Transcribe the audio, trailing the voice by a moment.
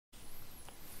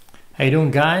How you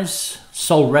doing, guys?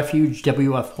 Soul Refuge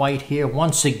WF White here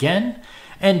once again,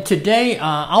 and today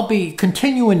I'll be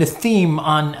continuing the theme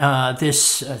on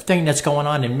this thing that's going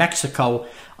on in Mexico.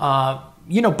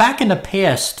 Back in the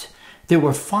past, there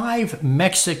were 5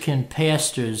 Mexican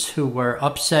pastors who were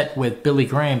upset with Billy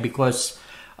Graham because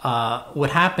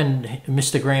what happened,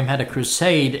 Mr. Graham had a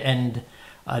crusade, and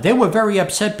they were very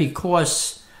upset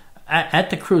because at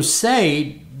the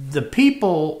crusade, the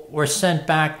people were sent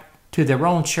back to their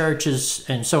own churches.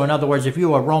 And so, in other words, if you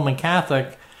were a Roman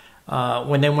Catholic,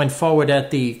 when they went forward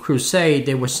at the crusade,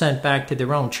 they were sent back to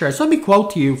their own church. Let me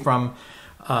quote to you from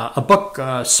a book,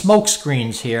 Smoke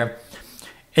Screens here.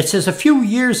 It says, a few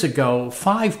years ago,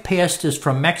 5 pastors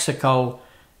from Mexico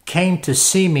came to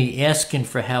see me asking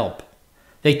for help.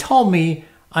 They told me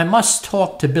I must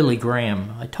talk to Billy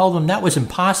Graham. I told them that was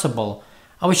impossible.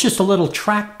 I was just a little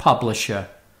tract publisher.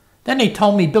 Then they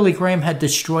told me Billy Graham had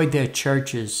destroyed their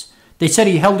churches. They said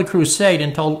he held a crusade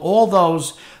and told all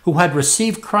those who had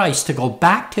received Christ to go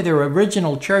back to their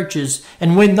original churches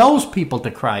and win those people to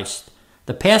Christ.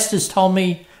 The pastors told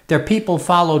me their people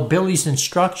followed Billy's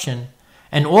instruction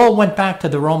and all went back to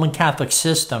the Roman Catholic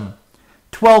system.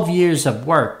 12 years of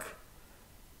work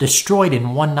destroyed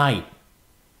in one night.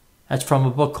 That's from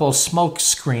a book called Smoke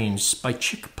Screens by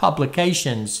Chick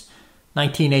Publications,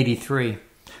 1983.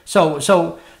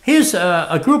 So here's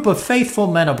a group of faithful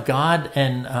men of God,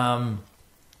 and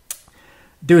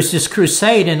there was this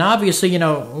crusade, and obviously,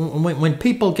 when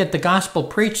people get the gospel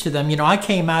preached to them, I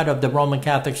came out of the Roman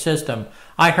Catholic system.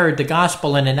 I heard the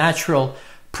gospel, and the natural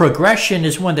progression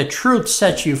is when the truth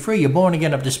sets you free. You're born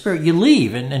again of the Spirit. You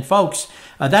leave, and folks,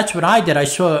 that's what I did. I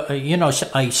saw,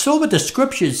 I saw what the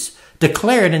Scriptures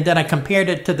declared, and then I compared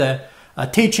it to the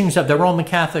teachings of the Roman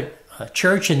Catholic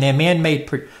Church and their man-made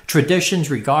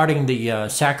traditions regarding the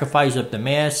sacrifice of the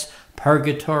Mass,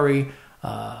 purgatory,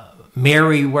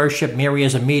 Mary worship, Mary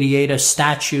as a mediator,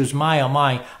 statues, my oh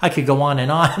my, I could go on.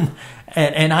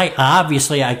 And I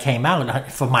obviously I came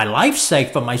out for my life's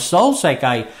sake, for my soul's sake,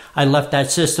 I left that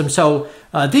system. So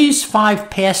these 5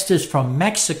 pastors from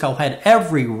Mexico had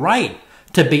every right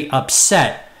to be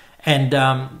upset.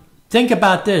 And think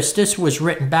about this. This was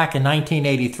written back in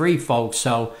 1983, folks.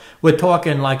 So we're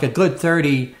talking like a good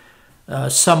 30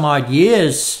 some odd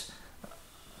years.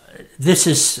 This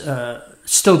is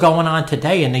still going on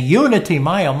today. And the unity,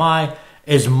 my oh my,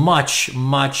 is much,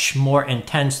 much more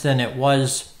intense than it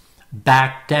was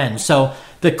back then. So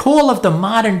the call of the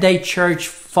modern day church,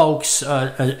 folks,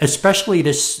 especially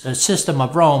this system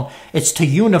of Rome, it's to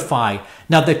unify.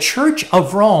 Now, the Church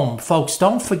of Rome, folks,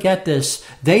 don't forget this.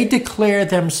 They declare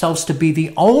themselves to be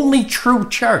the only true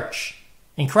church.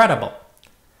 Incredible.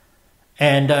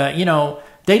 And,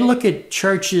 they look at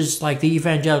churches like the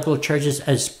evangelical churches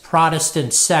as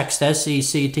Protestant sects,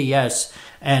 S-E-C-T-S.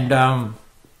 And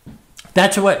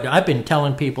that's what I've been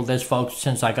telling people this, folks,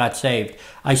 since I got saved.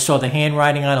 I saw the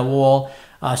handwriting on the wall.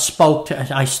 I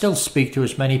still speak to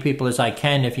as many people as I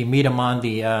can if you meet them on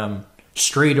the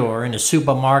street or in a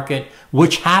supermarket,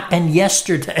 which happened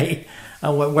yesterday.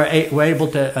 We're able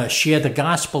to share the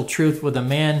gospel truth with a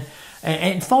man.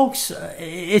 And folks,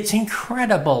 it's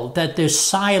incredible that there's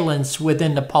silence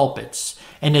within the pulpits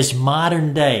in this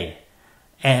modern day.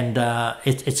 And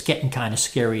it's getting kind of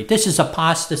scary. This is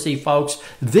apostasy, folks.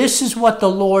 This is what the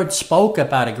Lord spoke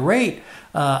about, a great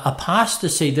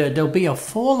apostasy. There'll be a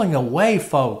falling away,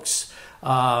 folks.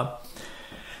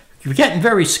 You're getting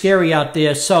very scary out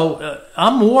there. So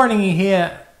I'm warning you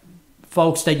here,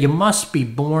 folks, that you must be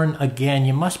born again.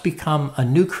 You must become a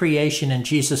new creation in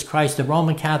Jesus Christ. The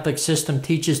Roman Catholic system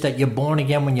teaches that you're born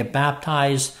again when you're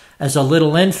baptized as a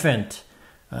little infant.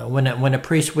 When a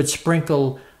priest would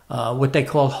sprinkle what they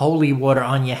call holy water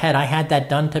on your head. I had that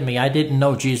done to me. I didn't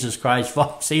know Jesus Christ,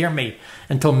 folks, hear me,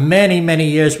 until many, many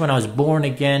years when I was born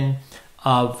again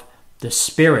of the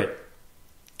Spirit.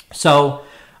 So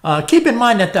keep in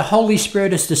mind that the Holy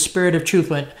Spirit is the Spirit of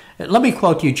truth. Let me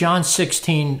quote you, John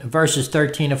 16, verses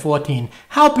 13 and 14.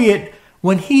 Howbeit,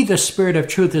 when he, the Spirit of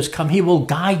truth, is come, he will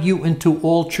guide you into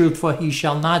all truth, for he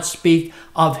shall not speak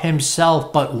of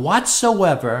himself, but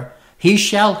whatsoever he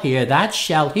shall hear, that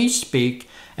shall he speak,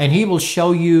 and he will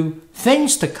show you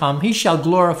things to come. He shall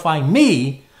glorify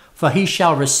me, for he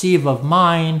shall receive of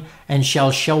mine and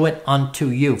shall show it unto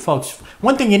you. Folks,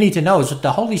 one thing you need to know is that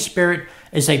the Holy Spirit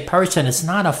is a person. It's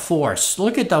not a force.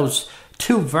 Look at those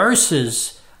 2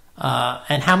 verses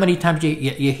and how many times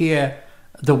you hear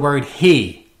the word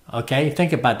he. Okay,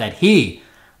 think about that. He.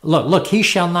 Look, he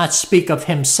shall not speak of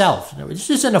himself. This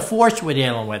isn't a force we're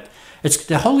dealing with. It's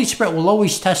the Holy Spirit will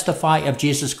always testify of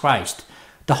Jesus Christ.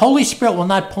 The Holy Spirit will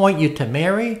not point you to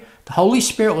Mary. The Holy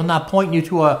Spirit will not point you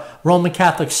to a Roman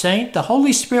Catholic saint. The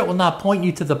Holy Spirit will not point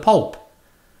you to the Pope.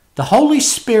 The Holy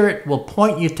Spirit will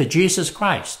point you to Jesus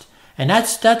Christ. And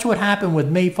that's what happened with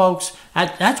me, folks.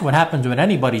 That's what happens when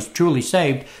anybody's truly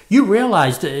saved. You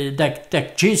realize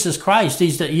that Jesus Christ,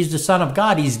 he's the Son of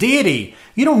God. He's deity.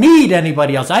 You don't need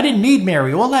anybody else. I didn't need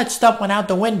Mary. All that stuff went out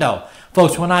the window,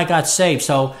 folks, when I got saved.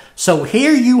 So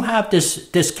here you have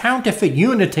this counterfeit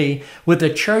unity with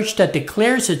a church that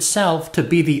declares itself to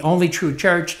be the only true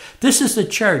church. This is the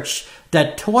church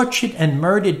that tortured and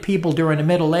murdered people during the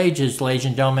Middle Ages, ladies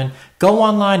and gentlemen. Go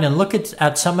online and look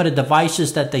at some of the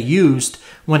devices that they used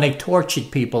when they tortured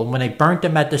people, when they burnt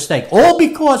them at the stake. All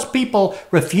because people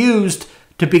refused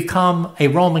to become a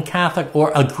Roman Catholic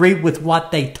or agree with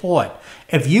what they taught.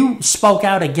 If you spoke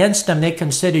out against them, they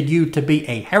considered you to be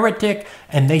a heretic,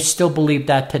 and they still believe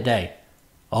that today.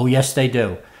 Oh, yes, they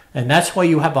do. And that's why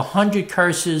you have 100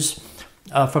 curses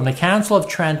from the Council of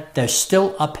Trent. They're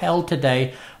still upheld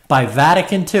today by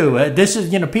Vatican II. This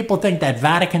is, people think that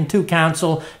Vatican II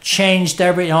Council changed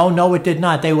oh, no, it did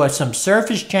not. There were some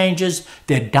surface changes.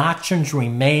 Their doctrines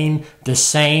remain the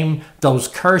same. Those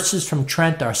curses from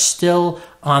Trent are still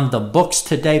on the books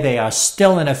today. They are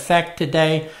still in effect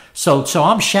today. So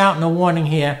I'm shouting a warning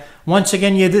here. Once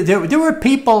again, there were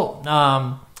people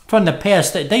from the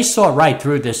past that they saw right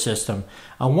through this system.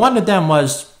 One of them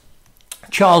was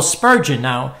Charles Spurgeon.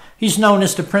 Now, he's known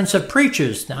as the Prince of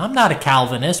Preachers. Now, I'm not a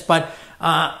Calvinist, but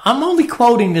I'm only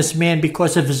quoting this man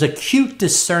because of his acute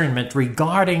discernment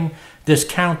regarding this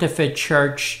counterfeit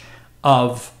church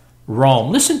of Rome.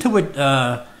 Listen to what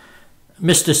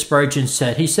Mr. Spurgeon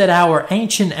said. He said, "Our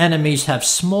ancient enemies have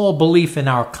small belief in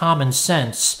our common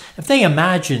sense if they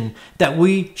imagine that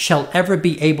we shall ever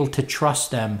be able to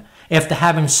trust them after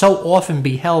having so often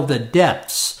beheld the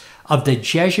depths of the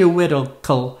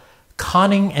Jesuitical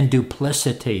cunning and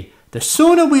duplicity. The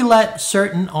sooner we let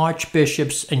certain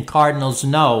archbishops and cardinals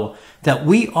know that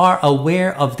we are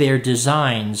aware of their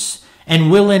designs and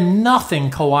will in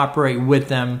nothing cooperate with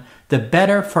them, the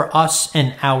better for us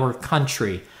and our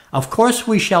country. Of course,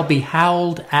 we shall be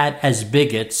howled at as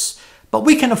bigots, but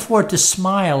we can afford to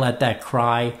smile at that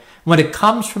cry when it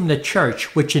comes from the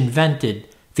church which invented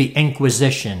the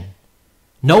Inquisition.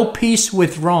 No peace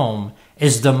with Rome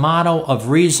is the motto of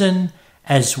reason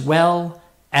as well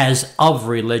as of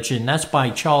religion." That's by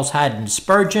Charles Haddon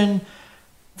Spurgeon.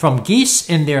 From Geese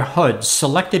in Their Hoods,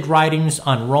 Selected Writings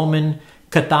on Roman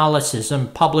Catholicism,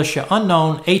 publisher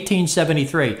unknown,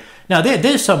 1873. Now,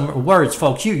 there's some words,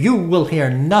 folks. You will hear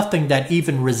nothing that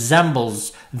even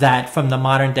resembles that from the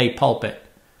modern day pulpit.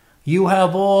 You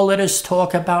have all of this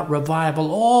talk about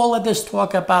revival, all of this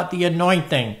talk about the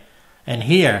anointing. And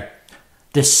here,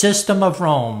 the system of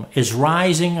Rome is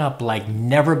rising up like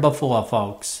never before,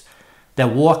 folks. They're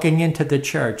walking into the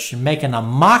church, making a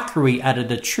mockery out of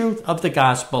the truth of the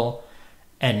gospel,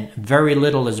 and very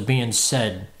little is being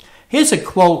said. Here's a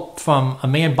quote from a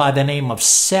man by the name of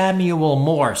Samuel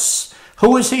Morse.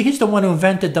 Who is he? He's the one who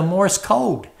invented the Morse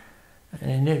code.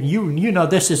 And you know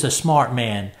this is a smart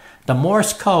man. The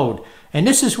Morse code. And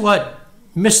this is what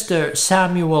Mr.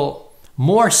 Samuel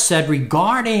Morse said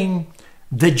regarding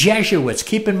the Jesuits.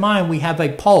 Keep in mind, we have a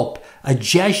pope, a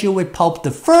Jesuit pope,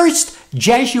 the first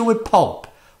Jesuit pope,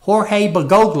 Jorge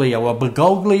Bergoglio, or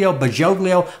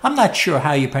Bergoglio. I'm not sure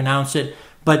how you pronounce it,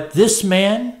 but this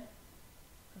man,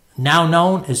 now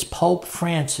known as Pope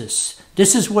Francis.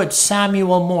 This is what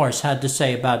Samuel Morse had to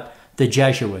say about the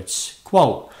Jesuits.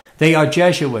 Quote, "They are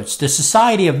Jesuits, the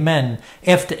society of men,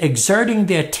 after exerting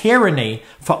their tyranny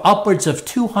for upwards of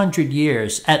 200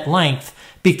 years, at length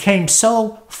became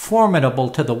so formidable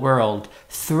to the world,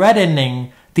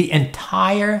 threatening the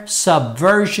entire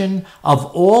subversion of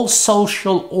all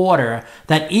social order,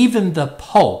 that even the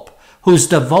Pope, whose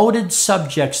devoted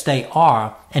subjects they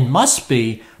are and must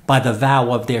be by the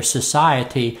vow of their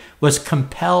society, was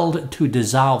compelled to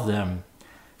dissolve them.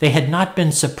 They had not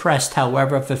been suppressed,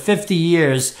 however, for 50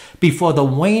 years before the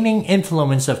waning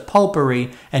influence of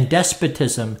popery and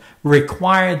despotism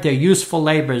required their useful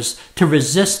labors to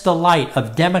resist the light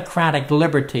of democratic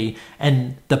liberty,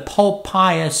 and the Pope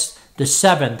Pius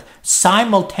VII,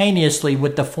 simultaneously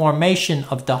with the formation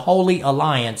of the Holy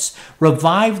Alliance,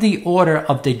 revived the order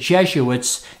of the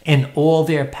Jesuits in all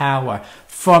their power,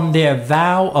 from their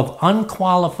vow of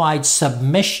unqualified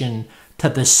submission to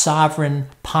the sovereign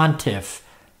pontiff.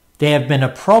 They have been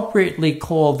appropriately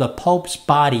called the Pope's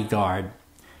bodyguard.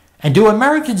 And do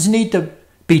Americans need to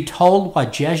be told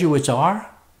what Jesuits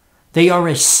are? They are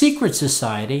a secret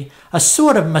society, a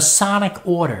sort of Masonic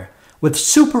order, with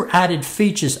superadded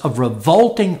features of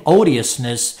revolting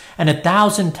odiousness and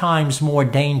 1,000 times more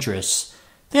dangerous.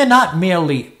 They're not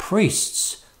merely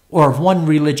priests or of one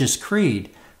religious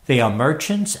creed. They are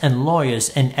merchants and lawyers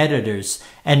and editors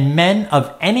and men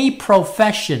of any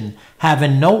profession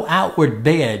having no outward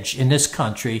badge in this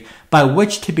country by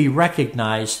which to be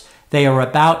recognized. They are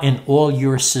about in all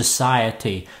your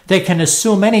society. They can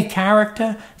assume any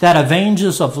character, that of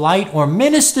angels of light or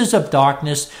ministers of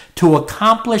darkness, to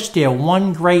accomplish their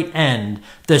one great end,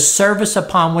 the service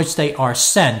upon which they are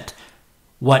sent,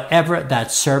 whatever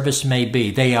that service may be.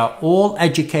 They are all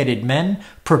educated men,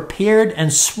 prepared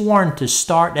and sworn to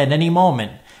start at any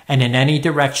moment and in any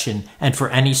direction and for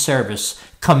any service,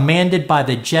 commanded by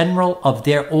the general of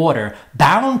their order,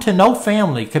 bound to no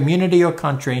family, community, or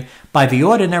country, by the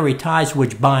ordinary ties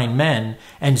which bind men,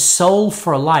 and sold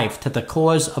for life to the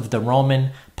cause of the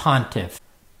Roman pontiff.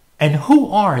 And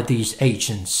who are these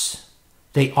agents?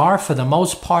 They are for the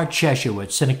most part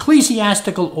Jesuits, an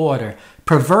ecclesiastical order,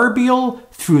 proverbial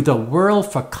through the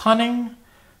world for cunning,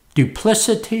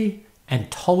 duplicity, and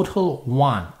total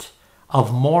want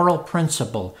of moral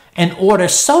principle, an order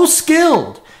so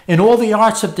skilled in all the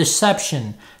arts of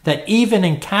deception that even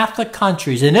in Catholic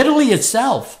countries, in Italy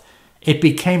itself, it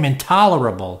became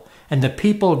intolerable and the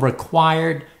people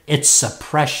required its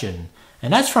suppression.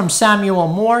 And that's from Samuel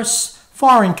Morse,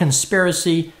 Foreign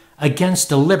Conspiracy Against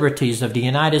the Liberties of the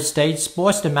United States,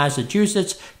 Boston,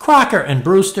 Massachusetts, Crocker and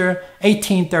Brewster,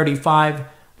 1835,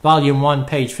 Volume 1,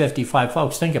 page 55.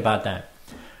 Folks, think about that.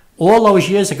 All those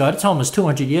years ago, that's almost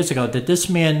 200 years ago, that this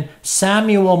man,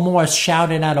 Samuel Morse,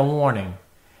 shouted out a warning.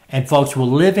 And folks, we're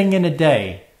living in a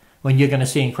day when you're going to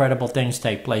see incredible things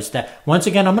take place. That, once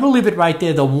again, I'm going to leave it right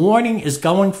there. The warning is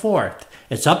going forth.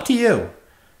 It's up to you.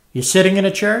 You're sitting in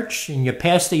a church and your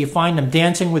pastor, you find them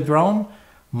dancing with Rome.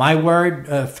 My word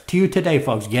to you today,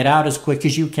 folks, get out as quick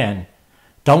as you can.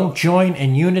 Don't join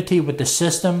in unity with the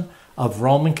system of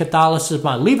Roman Catholicism.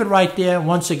 I'll leave it right there.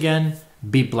 Once again,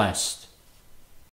 be blessed.